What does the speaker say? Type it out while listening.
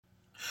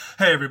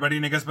Hey everybody,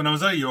 Nick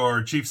Espinoza,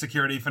 your chief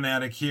security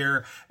fanatic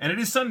here, and it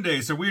is Sunday,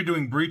 so we're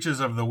doing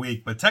breaches of the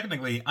week, but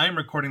technically I'm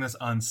recording this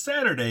on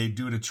Saturday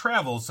due to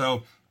travel,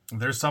 so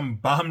there's some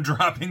bomb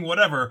dropping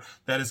whatever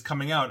that is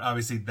coming out.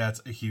 Obviously,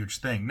 that's a huge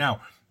thing. Now,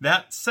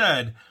 that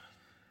said,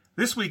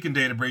 this week in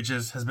data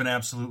breaches has been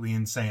absolutely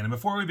insane, and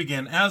before we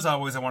begin, as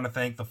always, I want to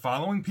thank the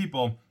following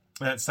people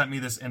that sent me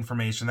this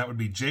information. That would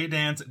be Jay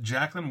Dance,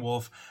 Jacqueline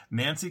Wolf,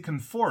 Nancy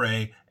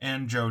Confore,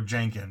 and Joe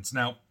Jenkins.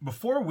 Now,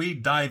 before we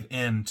dive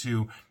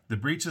into the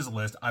breaches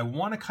list, I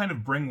want to kind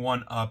of bring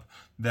one up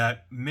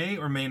that may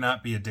or may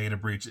not be a data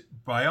breach.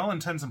 By all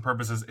intents and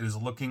purposes, it is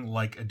looking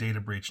like a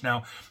data breach.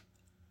 Now,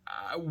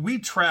 we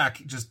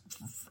track, just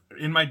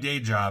in my day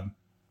job,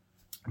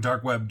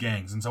 dark web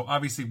gangs. And so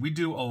obviously we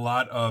do a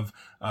lot of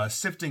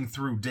sifting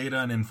through data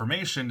and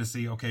information to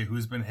see, okay,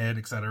 who's been hit,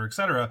 et cetera, et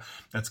cetera.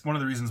 That's one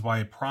of the reasons why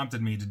it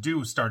prompted me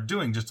to start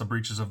doing just a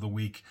breaches of the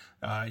week,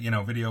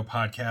 video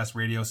podcast,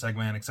 radio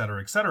segment, et cetera,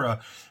 et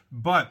cetera.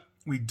 But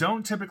we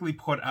don't typically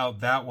put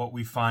out what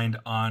we find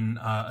on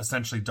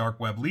essentially dark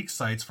web leak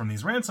sites from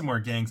these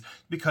ransomware gangs,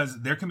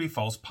 because there can be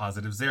false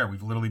positives there.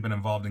 We've literally been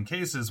involved in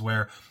cases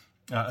where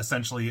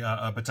essentially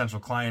a potential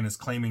client is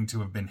claiming to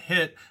have been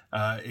hit,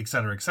 et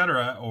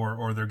cetera,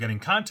 or they're getting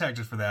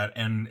contacted for that,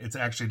 and it's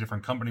actually a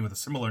different company with a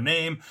similar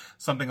name,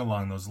 something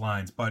along those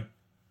lines. But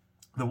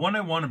the one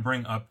I want to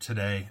bring up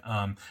today,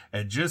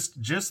 it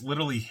just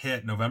literally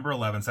hit November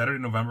 11th, Saturday,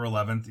 November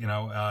 11th,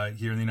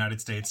 here in the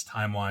United States,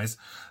 time-wise,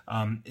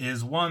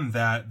 is one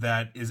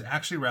that is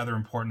actually rather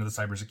important to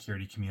the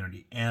cybersecurity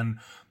community. And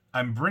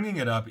I'm bringing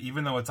it up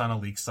even though it's on a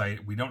leak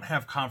site. We don't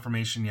have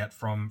confirmation yet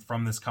from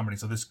this company,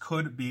 so this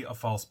could be a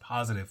false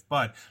positive.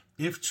 But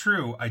if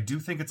true, I do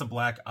think it's a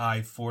black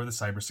eye for the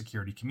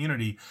cybersecurity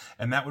community,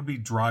 and that would be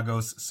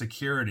Dragos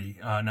Security.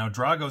 Now,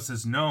 Dragos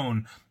is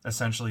known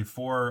essentially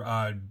for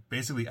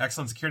basically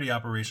excellent security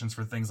operations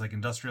for things like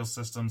industrial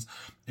systems,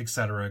 et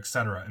cetera, et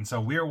cetera. And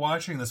so we are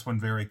watching this one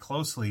very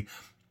closely.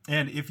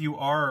 And if you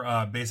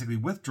are basically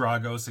with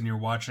Dragos and you're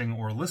watching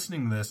or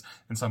listening to this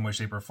in some way,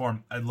 shape, or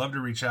form, I'd love to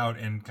reach out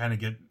and kind of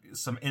get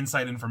some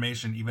inside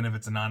information, even if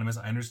it's anonymous.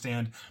 I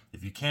understand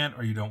if you can't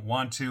or you don't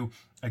want to.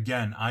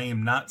 Again, I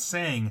am not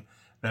saying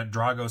that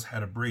Dragos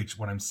had a breach.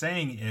 What I'm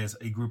saying is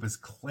a group is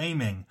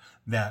claiming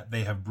that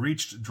they have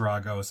breached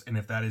Dragos, and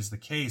if that is the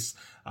case,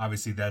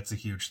 obviously that's a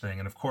huge thing.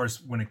 And of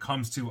course, when it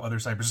comes to other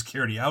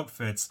cybersecurity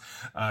outfits,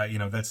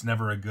 that's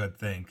never a good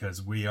thing,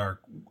 because we are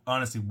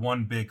honestly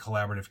one big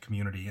collaborative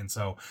community. And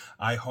so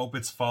I hope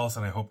it's false,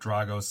 and I hope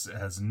Dragos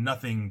has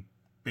nothing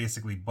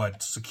basically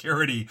but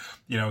security,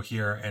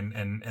 here, and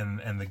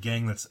the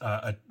gang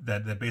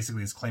that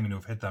basically is claiming to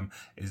have hit them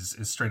is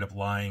straight up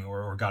lying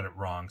or got it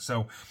wrong.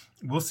 So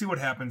we'll see what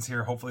happens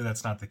here. Hopefully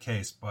that's not the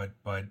case, but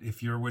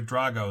if you're with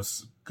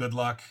Dragos, good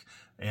luck,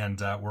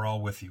 and we're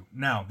all with you.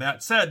 Now,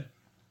 that said,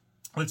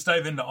 let's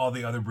dive into all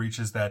the other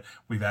breaches that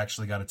we've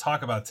actually got to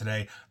talk about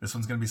today. This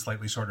one's going to be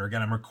slightly shorter.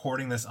 Again, I'm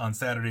recording this on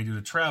Saturday due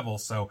to travel,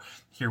 so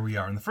here we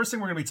are. And the first thing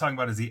we're going to be talking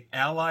about is the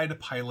Allied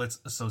Pilots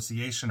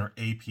Association, or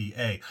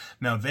APA.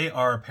 Now, they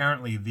are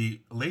apparently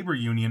the labor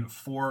union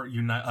for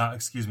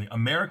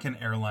American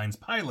Airlines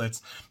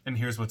pilots, and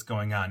here's what's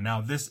going on. Now,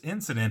 this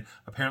incident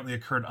apparently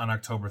occurred on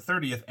October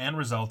 30th and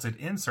resulted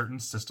in certain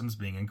systems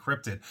being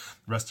encrypted.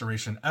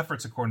 Restoration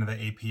efforts, according to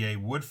the APA,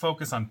 would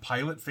focus on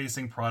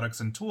pilot-facing products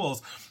and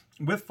tools,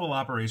 with full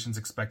operations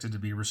expected to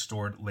be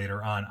restored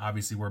later on.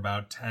 Obviously, we're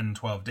about 10,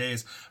 12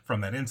 days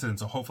from that incident,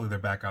 so hopefully they're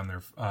back on their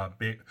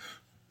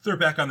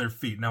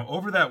feet. Now,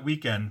 over that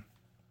weekend,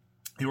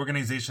 the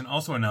organization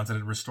also announced that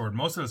it restored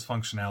most of its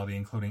functionality,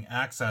 including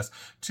access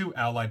to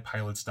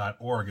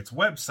alliedpilots.org, its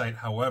website.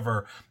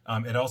 However,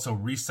 it also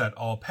reset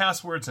all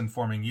passwords,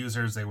 informing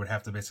users they would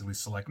have to basically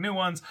select new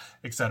ones,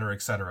 et cetera,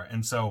 et cetera.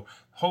 And so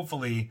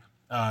hopefully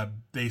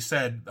they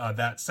said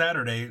that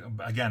Saturday,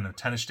 again,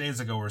 10-ish days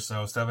ago or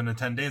so, 7 to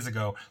 10 days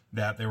ago,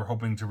 that they were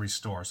hoping to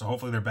restore. So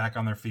hopefully they're back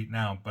on their feet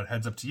now, but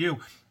heads up to you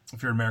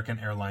if you're an American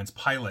Airlines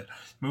pilot.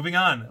 Moving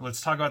on,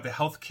 let's talk about the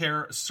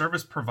healthcare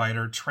service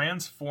provider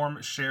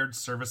Transform Shared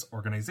Service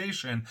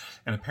Organization,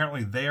 and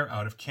apparently they are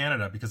out of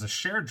Canada because a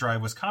shared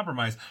drive was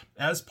compromised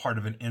as part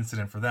of an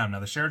incident for them.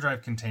 Now, the shared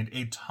drive contained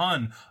a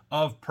ton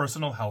of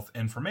personal health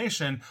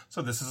information,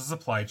 so this is a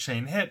supply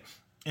chain hit.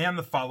 And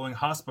the following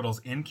hospitals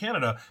in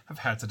Canada have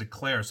had to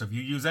declare. So if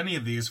you use any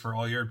of these for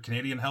all your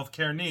Canadian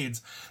healthcare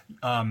needs,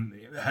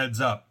 heads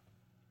up.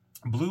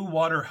 Blue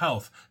Water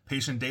Health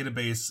patient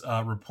database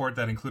report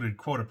that included,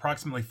 quote,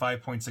 approximately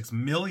 5.6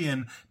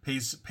 million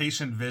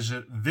patient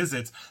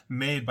visits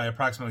made by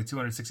approximately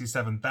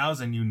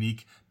 267,000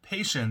 unique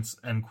patients,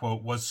 end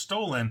quote, was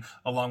stolen,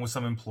 along with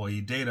some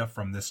employee data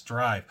from this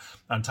drive.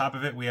 On top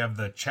of it, we have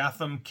the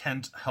Chatham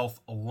Kent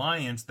Health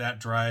Alliance. That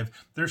drive,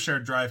 their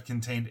shared drive,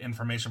 contained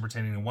information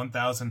pertaining to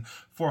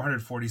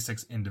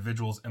 1,446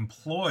 individuals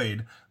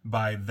employed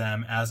by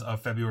them as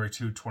of February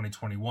 2,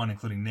 2021,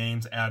 including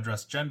names,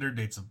 address, gender,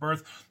 dates of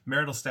birth,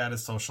 marital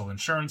status, social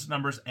insurance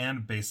numbers,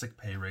 and basic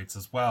pay rates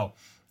as well.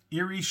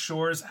 Erie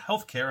Shores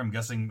Healthcare, I'm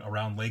guessing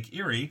around Lake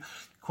Erie,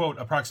 quote,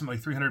 approximately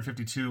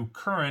 352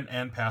 current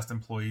and past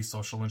employee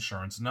social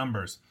insurance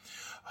numbers.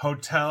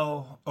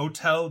 Hotel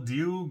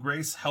Dieu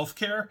Grace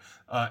Healthcare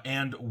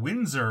and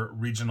Windsor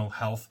Regional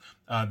Health,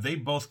 they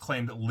both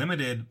claimed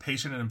limited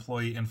patient and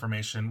employee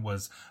information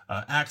was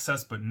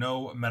accessed, but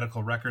no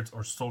medical records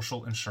or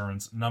social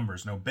insurance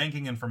numbers. No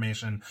banking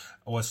information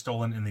was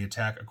stolen in the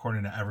attack,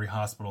 according to every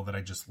hospital that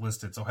I just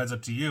listed. So heads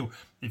up to you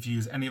if you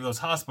use any of those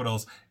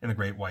hospitals in the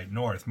Great White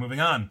North. Moving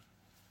on.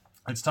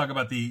 Let's talk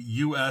about the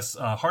U.S.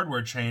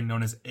 Hardware chain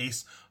known as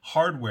Ace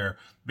Hardware.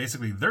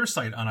 Basically, their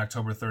site on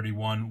October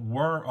 31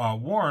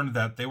 warned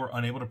that they were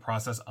unable to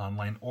process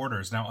online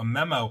orders. Now, a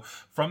memo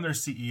from their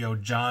CEO,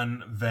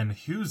 John Van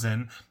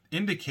Heusen,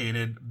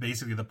 indicated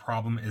basically the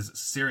problem is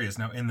serious.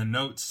 Now, in the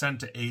note sent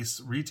to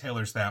Ace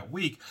retailers that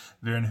week,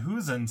 Van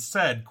Heusen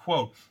said,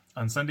 quote,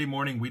 on Sunday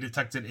morning, we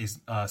detected a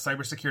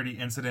cybersecurity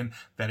incident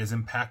that is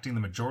impacting the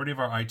majority of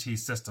our IT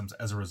systems.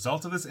 As a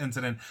result of this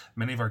incident,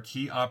 many of our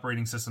key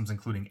operating systems,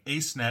 including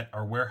AceNet,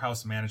 our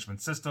warehouse management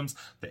systems,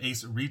 the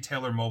Ace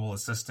Retailer Mobile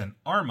Assistant,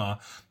 ARMA,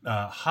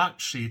 Hot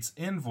Sheets,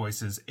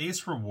 Invoices,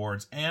 Ace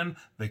Rewards, and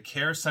the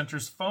Care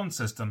Center's phone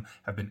system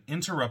have been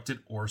interrupted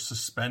or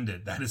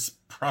suspended. That is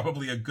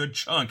probably a good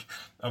chunk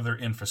of their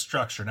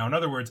infrastructure. Now, in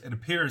other words, it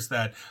appears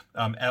that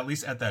at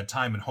least at that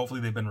time, and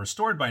hopefully they've been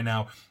restored by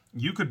now,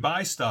 you could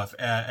buy stuff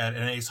at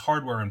an Ace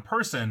Hardware in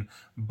person,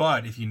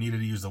 but if you needed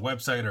to use the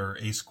website or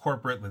Ace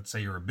Corporate, let's say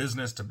you're a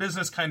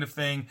business-to-business kind of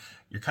thing,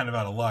 you're kind of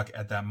out of luck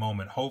at that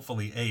moment.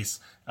 Hopefully Ace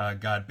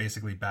got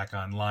basically back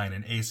online,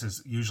 and Ace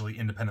is usually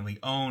independently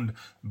owned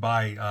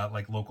by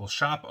like local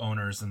shop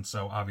owners, and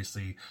so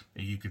obviously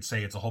you could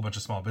say it's a whole bunch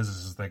of small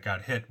businesses that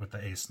got hit with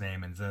the Ace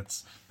name, and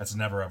that's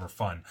never ever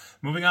fun.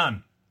 Moving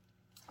on.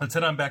 Let's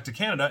head on back to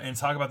Canada and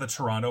talk about the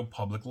Toronto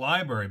Public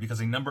Library, because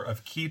a number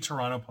of key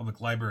Toronto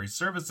Public Library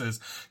services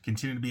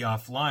continue to be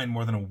offline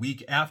more than a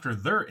week after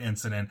their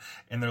incident.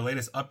 In their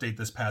latest update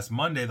this past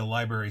Monday, the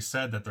library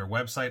said that their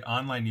website,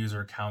 online user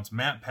accounts,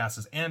 map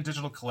passes, and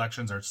digital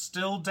collections are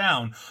still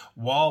down,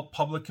 while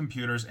public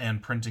computers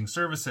and printing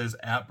services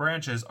at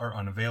branches are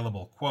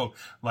unavailable. Quote,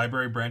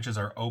 library branches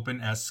are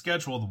open as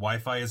scheduled.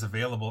 Wi-Fi is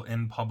available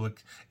in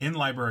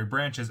library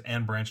branches,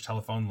 and branch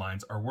telephone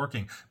lines are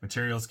working.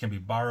 Materials can be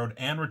borrowed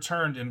and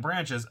returned in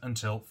branches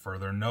until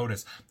further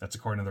notice. That's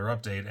according to their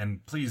update.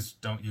 And please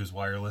don't use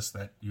wireless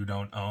that you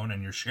don't own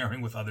and you're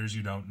sharing with others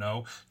you don't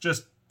know.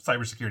 Just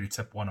cybersecurity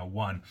tip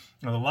 101.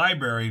 Now, the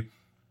library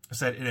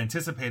said it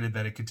anticipated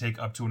that it could take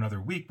up to another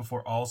week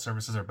before all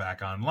services are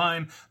back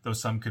online, though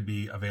some could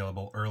be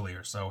available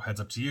earlier. So heads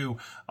up to you,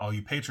 all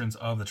you patrons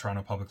of the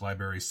Toronto Public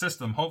Library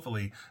system.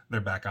 Hopefully they're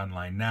back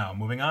online now.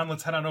 Moving on,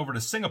 let's head on over to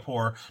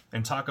Singapore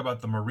and talk about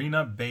the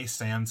Marina Bay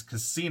Sands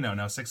Casino.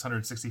 Now,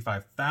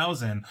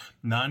 665,000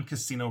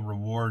 non-casino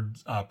reward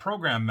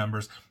program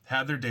members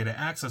had their data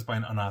accessed by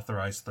an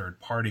unauthorized third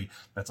party.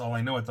 That's all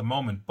I know at the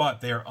moment, but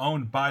they are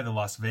owned by the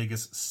Las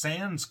Vegas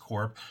Sands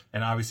Corp,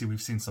 and obviously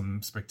we've seen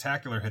some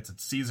spectacular hits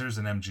at Caesars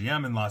and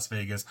MGM in Las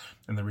Vegas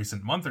in the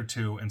recent month or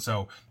two, and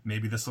so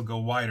maybe this will go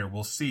wider.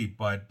 We'll see,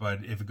 but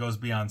if it goes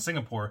beyond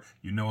Singapore,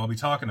 you know I'll be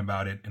talking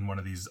about it in one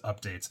of these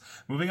updates.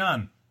 Moving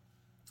on.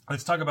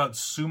 Let's talk about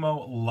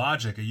Sumo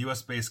Logic, a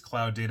US-based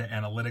cloud data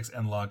analytics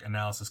and log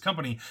analysis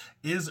company,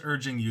 is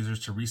urging users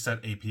to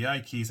reset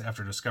API keys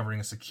after discovering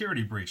a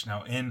security breach.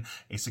 Now, in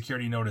a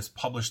security notice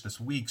published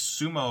this week,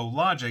 Sumo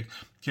Logic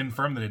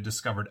confirmed that it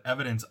discovered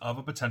evidence of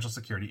a potential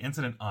security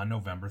incident on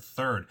November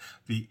 3rd.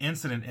 The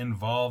incident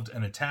involved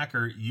an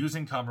attacker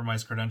using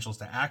compromised credentials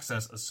to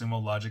access a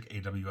Sumo Logic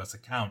AWS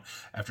account.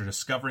 After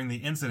discovering the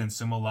incident,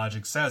 Sumo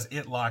Logic says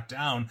it locked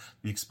down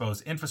the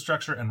exposed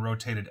infrastructure and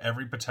rotated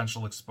every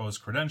potential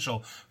exposed credential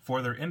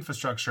for their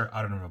infrastructure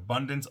out of an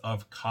abundance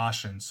of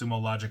caution.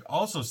 Sumo Logic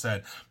also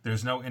said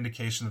there's no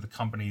indication that the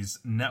company's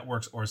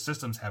networks or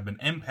systems have been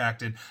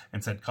impacted,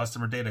 and said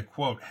customer data,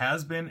 quote,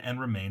 has been and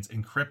remains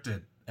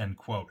encrypted, end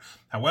quote.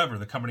 However,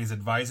 the company is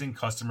advising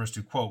customers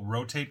to, quote,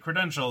 rotate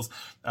credentials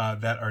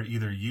that are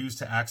either used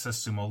to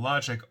access Sumo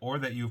Logic or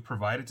that you've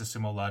provided to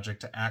Sumo Logic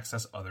to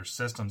access other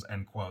systems,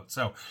 end quote.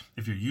 So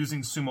if you're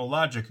using Sumo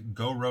Logic,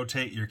 go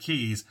rotate your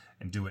keys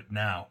and do it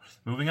now.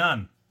 Moving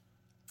on.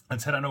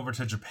 Let's head on over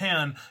to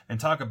Japan and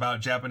talk about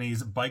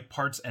Japanese bike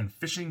parts and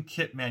fishing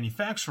kit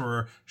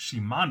manufacturer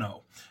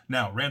Shimano.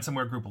 Now,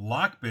 ransomware group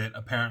Lockbit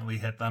apparently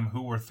hit them,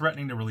 who were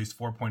threatening to release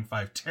 4.5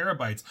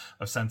 terabytes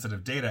of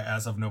sensitive data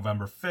as of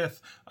November 5th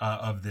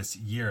of this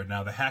year.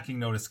 Now, the hacking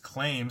notice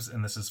claims,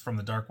 and this is from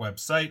the dark web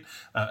site,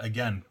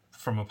 again,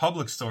 from a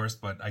public source,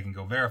 but I can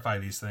go verify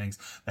these things.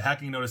 The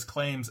hacking notice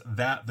claims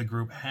that the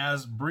group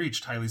has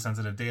breached highly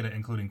sensitive data,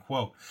 including,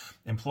 quote,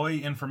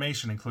 employee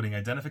information, including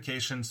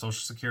identification,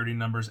 social security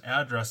numbers,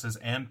 addresses,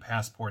 and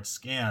passport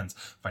scans,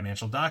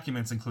 financial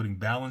documents, including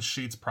balance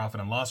sheets,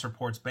 profit and loss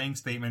reports, bank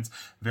statements,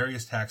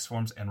 various tax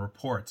forms, and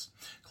reports,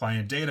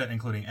 client data,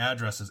 including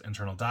addresses,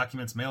 internal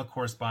documents, mail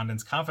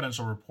correspondence,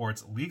 confidential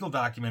reports, legal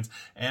documents,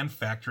 and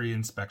factory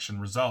inspection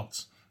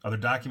results. Other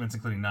documents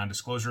including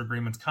non-disclosure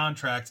agreements,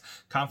 contracts,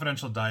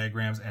 confidential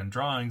diagrams and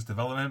drawings,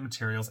 development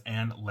materials,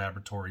 and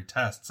laboratory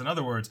tests. In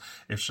other words,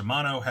 if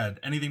Shimano had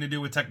anything to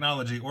do with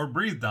technology or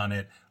breathed on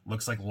it,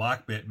 looks like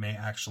Lockbit may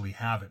actually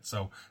have it.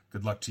 So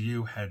good luck to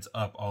you. Heads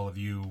up, all of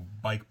you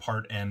bike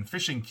part and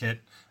fishing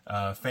kit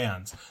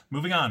fans.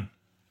 Moving on.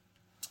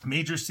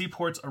 Major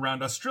seaports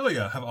around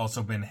Australia have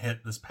also been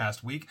hit this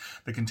past week.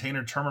 The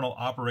container terminal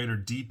operator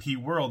DP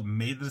World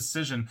made the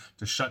decision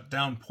to shut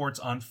down ports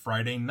on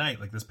Friday night,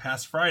 like this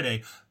past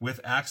Friday,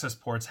 with access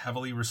ports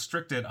heavily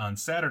restricted on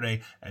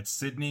Saturday at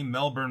Sydney,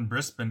 Melbourne,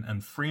 Brisbane,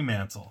 and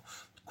Fremantle.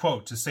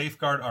 Quote, to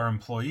safeguard our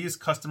employees,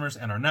 customers,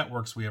 and our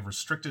networks, we have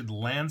restricted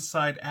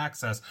landside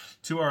access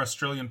to our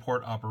Australian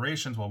port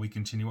operations while we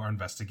continue our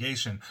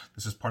investigation.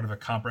 This is part of a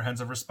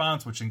comprehensive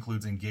response, which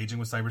includes engaging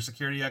with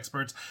cybersecurity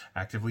experts,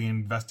 actively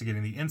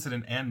investigating the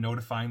incident, and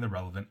notifying the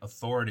relevant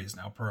authorities.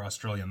 Now, per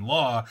Australian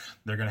law,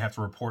 they're going to have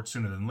to report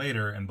sooner than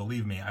later, and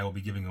believe me, I will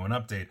be giving you an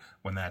update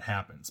when that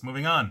happens.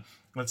 Moving on.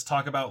 Let's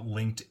talk about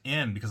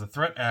LinkedIn, because a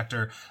threat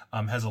actor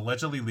has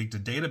allegedly leaked a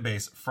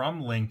database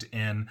from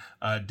LinkedIn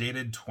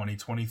dated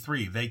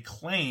 2023. They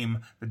claim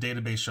the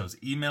database shows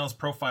emails,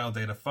 profile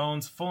data,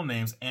 phones, full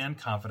names, and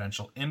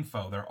confidential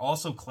info. They're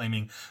also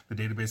claiming the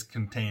database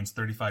contains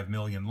 35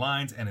 million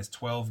lines and is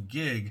 12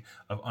 gig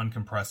of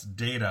uncompressed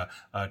data.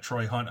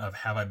 Troy Hunt of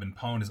Have I Been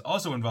Pwned is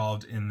also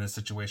involved in this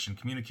situation,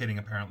 communicating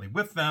apparently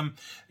with them,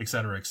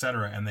 etc.,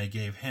 and they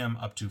gave him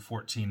up to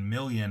 14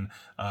 million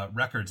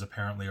records,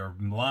 apparently, or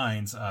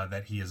lines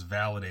that he has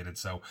validated.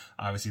 So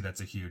obviously that's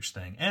a huge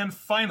thing. And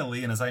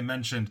finally, and as I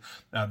mentioned,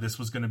 this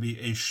was going to be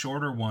a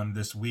shorter one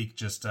this week,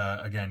 just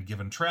again,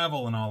 given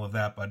travel and all of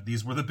that, but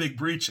these were the big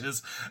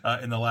breaches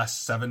in the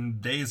last 7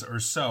 days or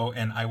so,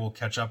 and I will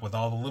catch up with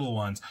all the little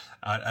ones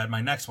at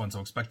my next one, so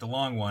expect a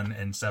long one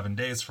in 7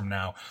 days from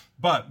now.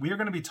 But we are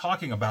going to be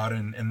talking about,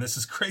 and this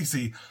is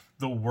crazy,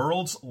 the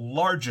world's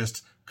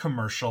largest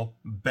commercial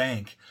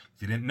bank.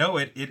 If you didn't know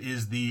it, it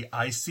is the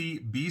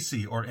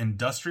ICBC, or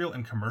Industrial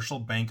and Commercial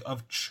Bank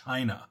of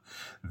China.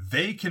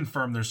 They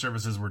confirmed their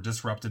services were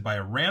disrupted by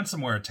a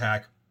ransomware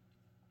attack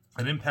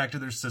that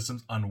impacted their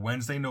systems on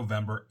Wednesday,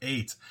 November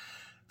 8th.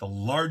 The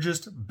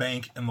largest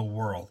bank in the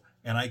world.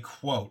 And I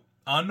quote,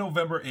 on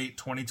November 8,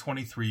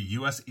 2023,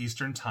 U.S.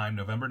 Eastern Time,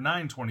 November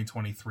 9,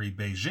 2023,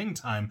 Beijing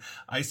Time,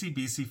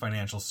 ICBC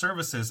Financial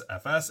Services,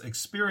 FS,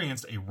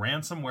 experienced a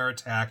ransomware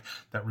attack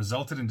that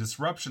resulted in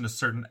disruption to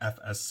certain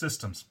FS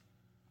systems.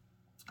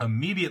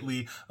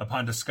 Immediately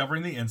upon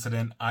discovering the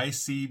incident,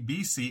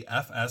 ICBC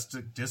FS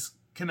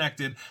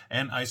disconnected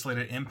and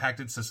isolated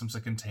impacted systems to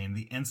contain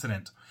the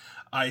incident.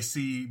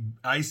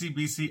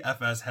 ICBC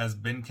FS has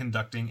been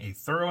conducting a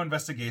thorough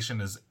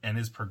investigation and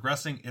is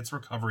progressing its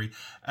recovery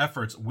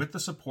efforts with the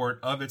support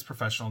of its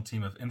professional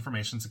team of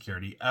information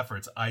security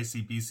efforts.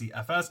 ICBC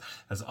FS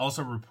has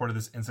also reported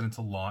this incident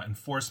to law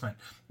enforcement.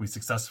 We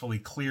successfully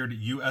cleared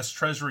U.S.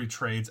 Treasury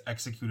trades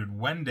executed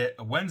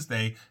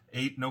Wednesday,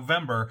 8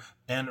 November,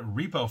 and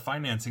repo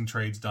financing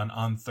trades done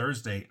on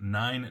Thursday,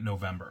 9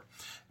 November.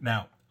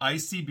 Now,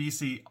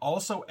 ICBC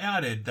also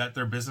added that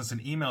their business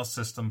and email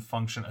system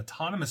function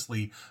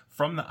autonomously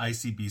from the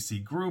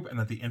ICBC group, and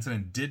that the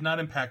incident did not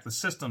impact the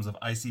systems of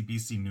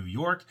ICBC New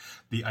York,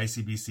 the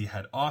ICBC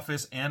head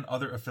office, and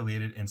other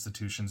affiliated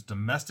institutions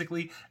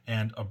domestically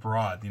and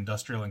abroad. The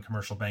Industrial and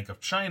Commercial Bank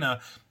of China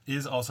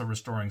is also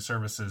restoring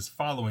services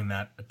following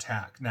that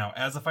attack. Now,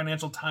 as the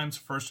Financial Times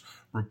first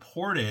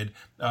reported,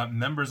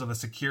 members of the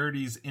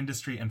Securities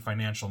Industry and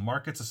Financial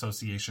Markets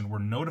Association were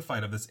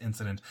notified of this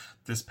incident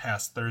this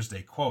past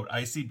Thursday. Quote,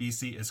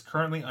 ICBC is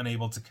currently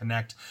unable to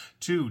connect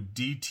to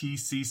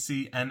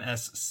DTCC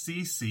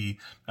NSCC.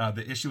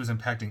 The issue is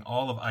impacting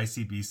all of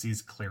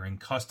ICBC's clearing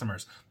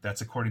customers.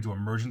 That's according to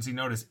emergency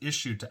notice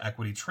issued to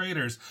equity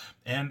traders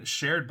and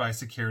shared by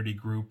security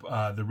group,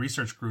 the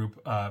research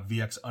group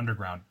VX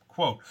Underground.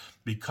 Quote,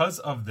 because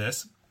of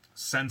this,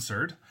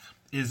 censored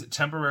is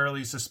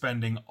temporarily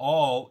suspending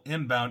all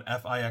inbound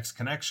FIX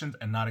connections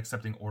and not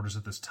accepting orders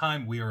at this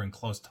time. We are in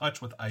close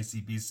touch with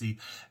ICBC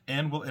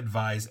and will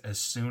advise as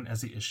soon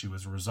as the issue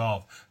is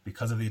resolved.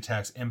 Because of the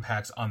attack's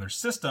impacts on their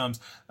systems,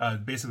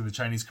 basically the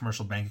Chinese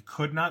commercial bank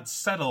could not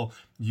settle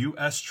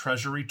U.S.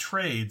 Treasury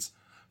trades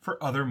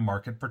for other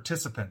market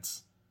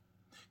participants.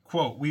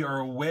 Quote, we are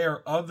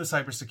aware of the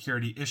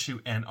cybersecurity issue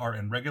and are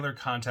in regular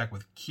contact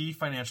with key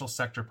financial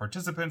sector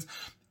participants.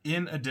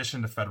 In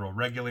addition to federal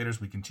regulators,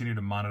 we continue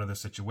to monitor the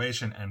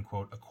situation, end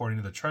quote, according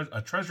to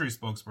a Treasury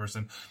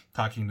spokesperson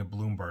talking to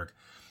Bloomberg.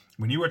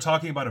 When you are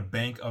talking about a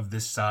bank of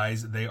this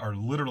size, they are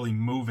literally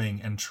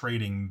moving and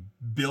trading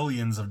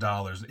billions of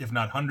dollars, if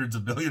not hundreds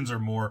of billions or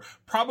more,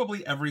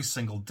 probably every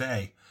single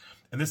day.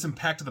 And this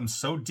impacted them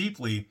so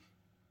deeply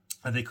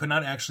that they could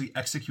not actually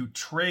execute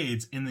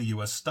trades in the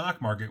U.S.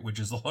 stock market, which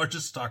is the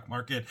largest stock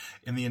market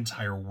in the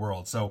entire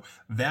world. So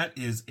that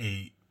is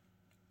a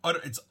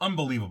it's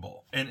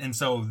unbelievable. And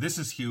so this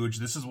is huge.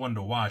 This is one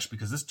to watch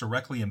because this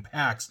directly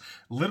impacts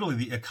literally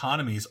the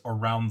economies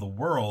around the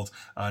world,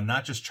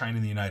 not just China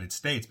and the United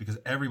States, because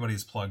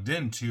everybody's plugged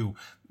into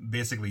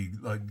basically,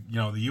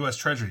 the U.S.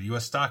 Treasury, the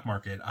U.S. stock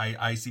market,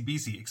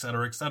 ICBC, et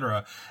cetera, et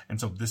cetera. And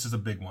so this is a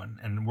big one.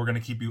 And we're going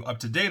to keep you up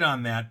to date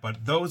on that.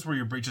 But those were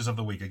your breaches of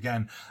the week.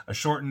 Again, a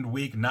shortened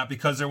week, not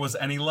because there was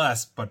any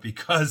less, but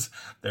because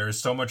there is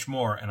so much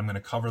more. And I'm going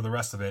to cover the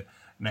rest of it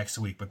next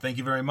week. But thank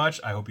you very much.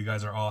 I hope you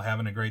guys are all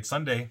having a great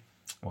Sunday.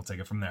 We'll take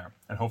it from there.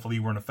 And hopefully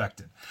you weren't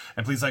affected.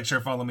 And please like,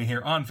 share, follow me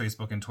here on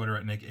Facebook and Twitter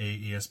at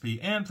NickAESP.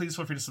 And please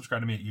feel free to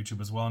subscribe to me at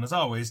YouTube as well. And as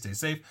always, stay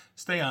safe,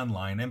 stay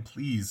online, and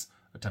please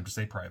attempt to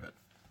stay private.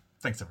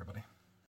 Thanks, everybody.